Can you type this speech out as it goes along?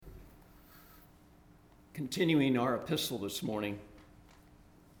Continuing our epistle this morning.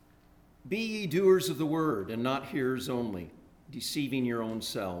 Be ye doers of the word, and not hearers only, deceiving your own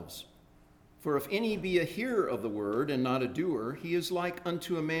selves. For if any be a hearer of the word, and not a doer, he is like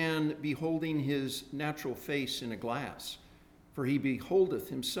unto a man beholding his natural face in a glass. For he beholdeth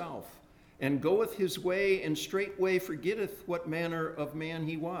himself, and goeth his way, and straightway forgetteth what manner of man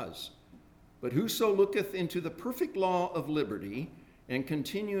he was. But whoso looketh into the perfect law of liberty, and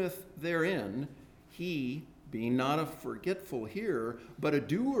continueth therein, he, being not a forgetful hearer, but a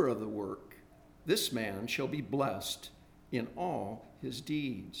doer of the work, this man shall be blessed in all his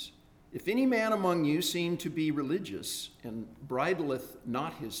deeds. If any man among you seem to be religious, and bridleth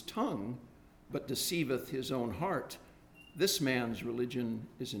not his tongue, but deceiveth his own heart, this man's religion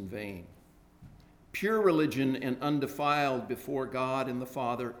is in vain. Pure religion and undefiled before God and the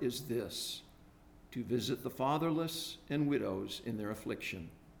Father is this, to visit the fatherless and widows in their affliction,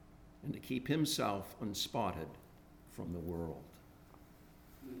 and to keep himself unspotted from the world.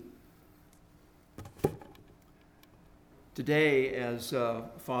 Today, as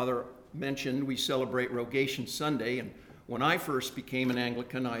Father mentioned, we celebrate Rogation Sunday, and when I first became an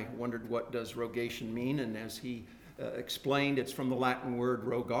Anglican, I wondered what does rogation mean, and as he explained, it's from the Latin word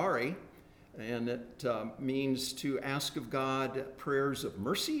rogare, and it means to ask of God prayers of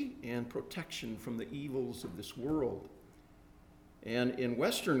mercy and protection from the evils of this world. And in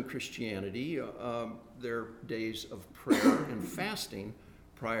Western Christianity, there are days of prayer and fasting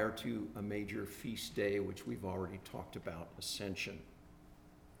prior to a major feast day, which we've already talked about, Ascension.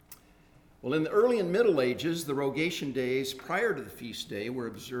 Well, in the early and Middle Ages, the Rogation days prior to the feast day were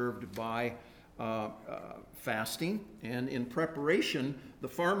observed by fasting, and in preparation, the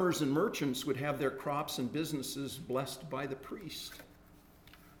farmers and merchants would have their crops and businesses blessed by the priest.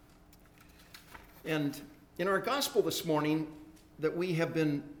 And in our gospel this morning, that we have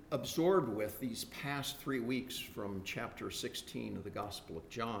been absorbed with these past 3 weeks from chapter 16 of the Gospel of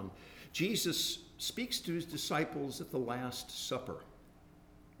John, Jesus speaks to his disciples at the Last Supper.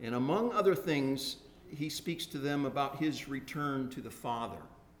 And among other things, he speaks to them about his return to the Father,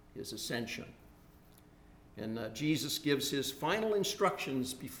 his ascension. And Jesus gives his final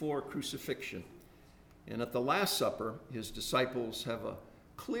instructions before crucifixion. And at the Last Supper, his disciples have a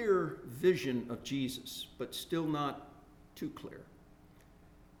clear vision of Jesus, but still not too clear.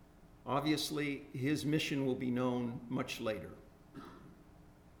 Obviously, his mission will be known much later.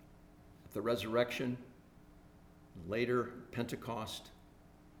 At the resurrection, later Pentecost,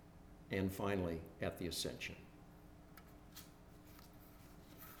 and finally at the ascension.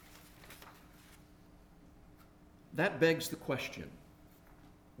 That begs the question,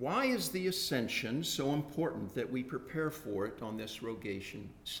 why is the ascension so important that we prepare for it on this Rogation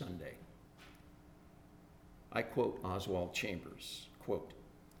Sunday? I quote Oswald Chambers, quote,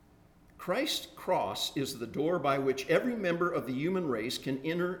 Christ's cross is the door by which every member of the human race can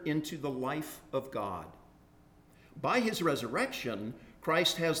enter into the life of God. By his resurrection,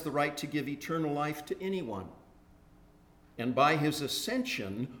 Christ has the right to give eternal life to anyone. And by his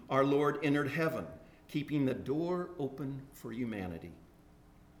ascension, our Lord entered heaven, keeping the door open for humanity.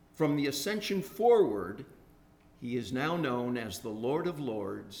 From the ascension forward, he is now known as the Lord of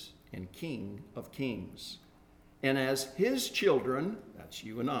Lords and King of Kings. And as his children, that's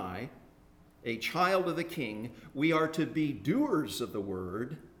you and I, a child of the King, we are to be doers of the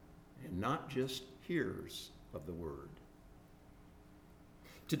word and not just hearers of the word.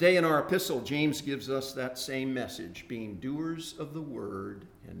 Today in our epistle, James gives us that same message, being doers of the word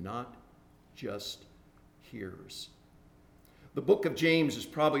and not just hearers. The book of James is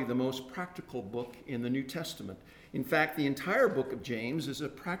probably the most practical book in the New Testament. In fact, the entire book of James is a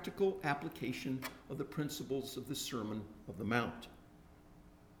practical application of the principles of the Sermon of the Mount.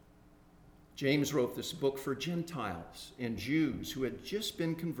 James wrote this book for Gentiles and Jews who had just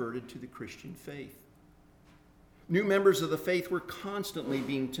been converted to the Christian faith. New members of the faith were constantly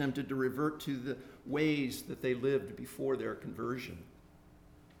being tempted to revert to the ways that they lived before their conversion.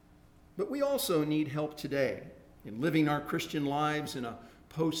 But we also need help today in living our Christian lives in a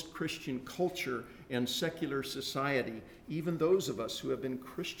post-Christian culture and secular society. Even those of us who have been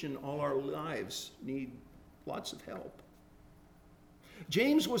Christian all our lives need lots of help.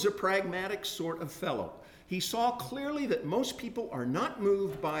 James was a pragmatic sort of fellow. He saw clearly that most people are not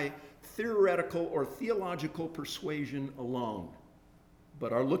moved by theoretical or theological persuasion alone,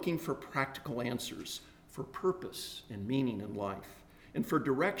 but are looking for practical answers, for purpose and meaning in life, and for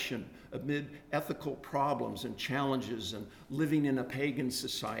direction amid ethical problems and challenges and living in a pagan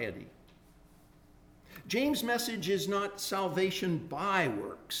society. James' message is not salvation by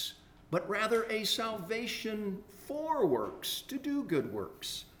works, but rather a salvation for works, to do good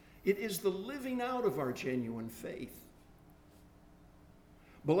works, It is the living out of our genuine faith.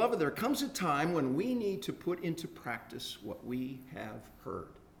 Beloved, there comes a time when we need to put into practice what we have heard.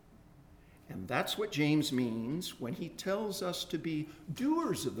 And that's what James means when he tells us to be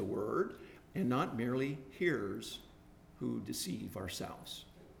doers of the word and not merely hearers who deceive ourselves.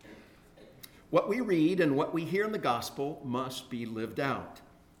 What we read and what we hear in the gospel must be lived out.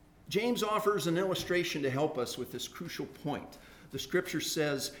 James offers an illustration to help us with this crucial point. The scripture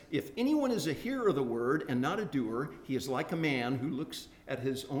says, if anyone is a hearer of the word and not a doer, he is like a man who looks at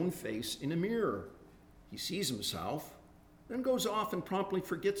his own face in a mirror. He sees himself, then goes off and promptly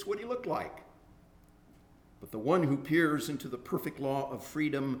forgets what he looked like. But the one who peers into the perfect law of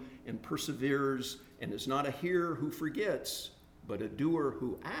freedom and perseveres and is not a hearer who forgets, but a doer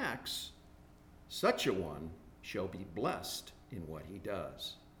who acts, such a one shall be blessed in what he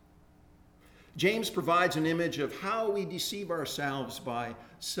does. James provides an image of how we deceive ourselves by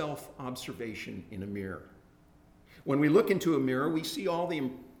self-observation in a mirror. When we look into a mirror, we see all the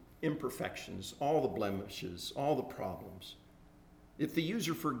imperfections, all the blemishes, all the problems. If the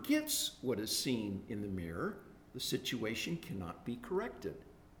user forgets what is seen in the mirror, the situation cannot be corrected.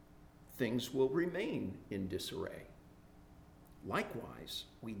 Things will remain in disarray. Likewise,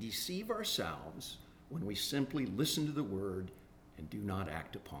 we deceive ourselves when we simply listen to the word and do not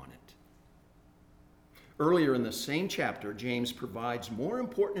act upon it. Earlier in the same chapter, James provides more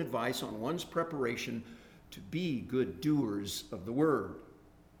important advice on one's preparation to be good doers of the word.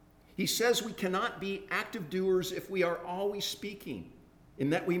 He says we cannot be active doers if we are always speaking, in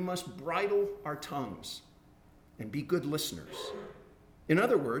that we must bridle our tongues and be good listeners. In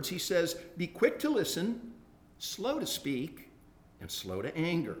other words, he says, be quick to listen, slow to speak, and slow to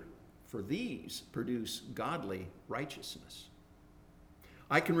anger, for these produce godly righteousness.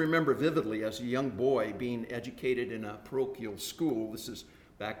 I can remember vividly as a young boy being educated in a parochial school. This is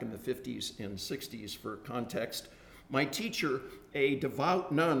back in the 50s and 60s for context. My teacher, a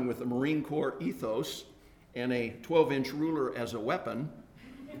devout nun with a Marine Corps ethos and a 12-inch ruler as a weapon,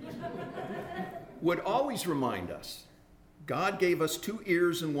 would always remind us, God gave us 2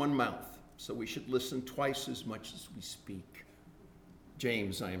 ears and 1 mouth, so we should listen twice as much as we speak.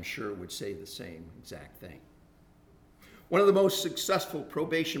 James, I am sure, would say the same exact thing. One of the most successful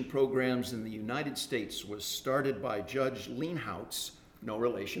probation programs in the United States was started by Judge Leenerts, no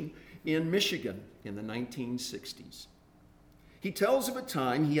relation, in Michigan in the 1960s. He tells of a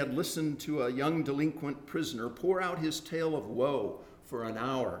time he had listened to a young delinquent prisoner pour out his tale of woe for an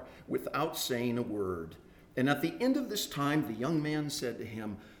hour without saying a word. And at the end of this time, the young man said to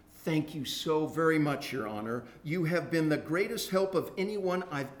him, "Thank you so very much, Your Honor. You have been the greatest help of anyone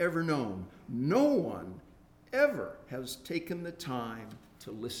I've ever known. No one ever has taken the time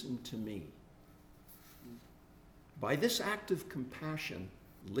to listen to me." By this act of compassion,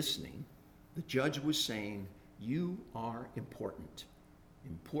 listening, the judge was saying, you are important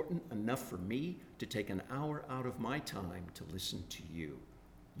enough for me to take an hour out of my time to listen to you.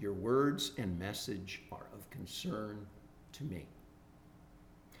 Your words and message are of concern to me.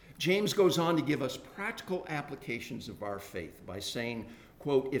 James goes on to give us practical applications of our faith by saying,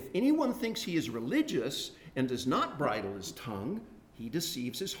 quote, if anyone thinks he is religious and does not bridle his tongue, he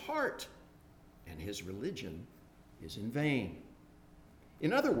deceives his heart, and his religion is in vain.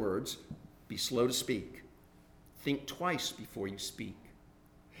 In other words, be slow to speak. Think twice before you speak,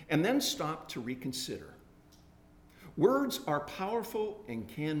 and then stop to reconsider. Words are powerful and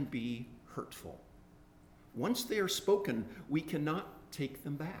can be hurtful. Once they are spoken, we cannot take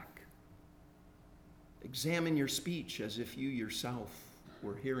them back. Examine your speech as if you yourself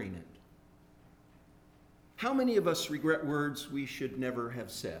were hearing it. How many of us regret words we should never have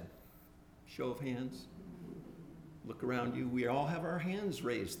said? Show of hands. Look around you. We all have our hands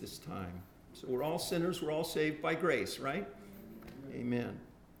raised this time. So we're all sinners. We're all saved by grace, right? Amen.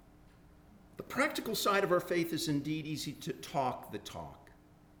 The practical side of our faith is indeed easy to talk the talk,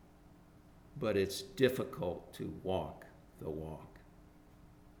 but it's difficult to walk the walk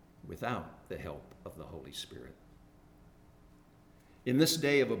without the help of the Holy Spirit. In this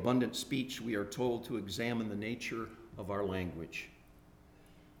day of abundant speech, we are told to examine the nature of our language.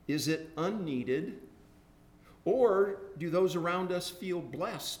 Is it unneeded, or do those around us feel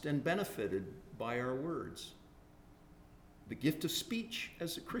blessed and benefited by our words? The gift of speech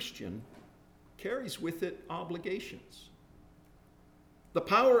as a Christian carries with it obligations. The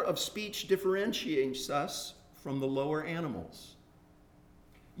power of speech differentiates us from the lower animals.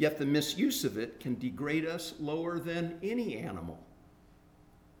 Yet the misuse of it can degrade us lower than any animal.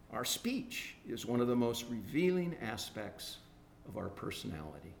 Our speech is one of the most revealing aspects of our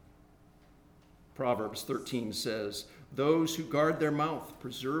personality. Proverbs 13 says, "Those who guard their mouth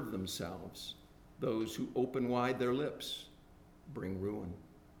preserve themselves. Those who open wide their lips bring ruin."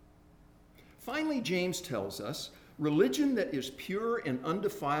 Finally, James tells us, religion that is pure and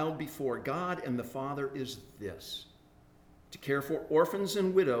undefiled before God and the Father is this: to care for orphans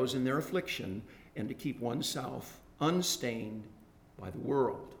and widows in their affliction and to keep oneself unstained by the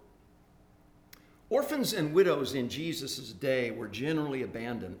world. Orphans and widows in Jesus' day were generally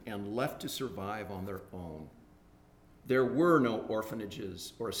abandoned and left to survive on their own. There were no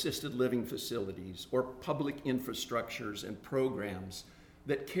orphanages or assisted living facilities or public infrastructures and programs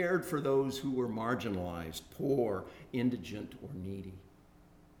that cared for those who were marginalized, poor, indigent, or needy.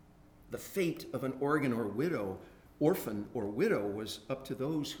 The fate of an orphan or widow was up to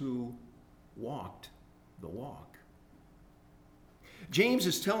those who walked the walk. James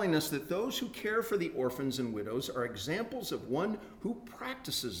is telling us that those who care for the orphans and widows are examples of one who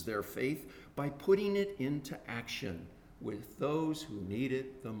practices their faith by putting it into action with those who need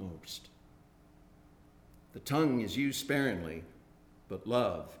it the most. The tongue is used sparingly, but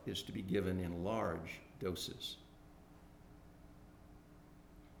love is to be given in large doses.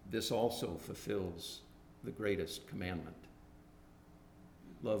 This also fulfills the greatest commandment.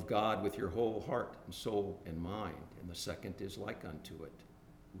 Love God with your whole heart and soul and mind. And the second is like unto it: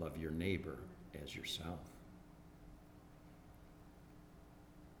 love your neighbor as yourself.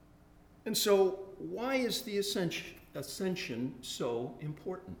 And so, why is the ascension so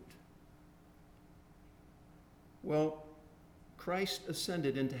important? Well, Christ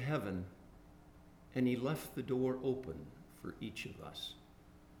ascended into heaven, and he left the door open for each of us.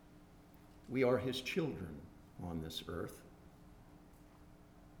 We are his children on this earth.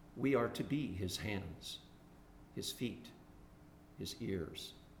 We are to be his hands, his feet, his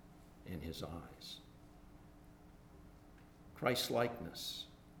ears, and his eyes. Christ-likeness,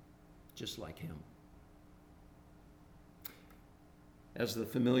 just like him. As the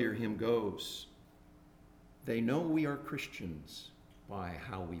familiar hymn goes, they know we are Christians by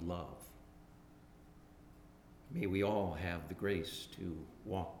how we love. May we all have the grace to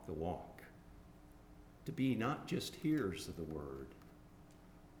walk the walk, to be not just hearers of the word,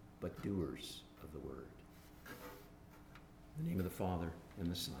 but doers of the word. In the name of the Father, and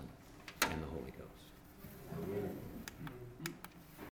the Son, and the Holy Ghost. Amen.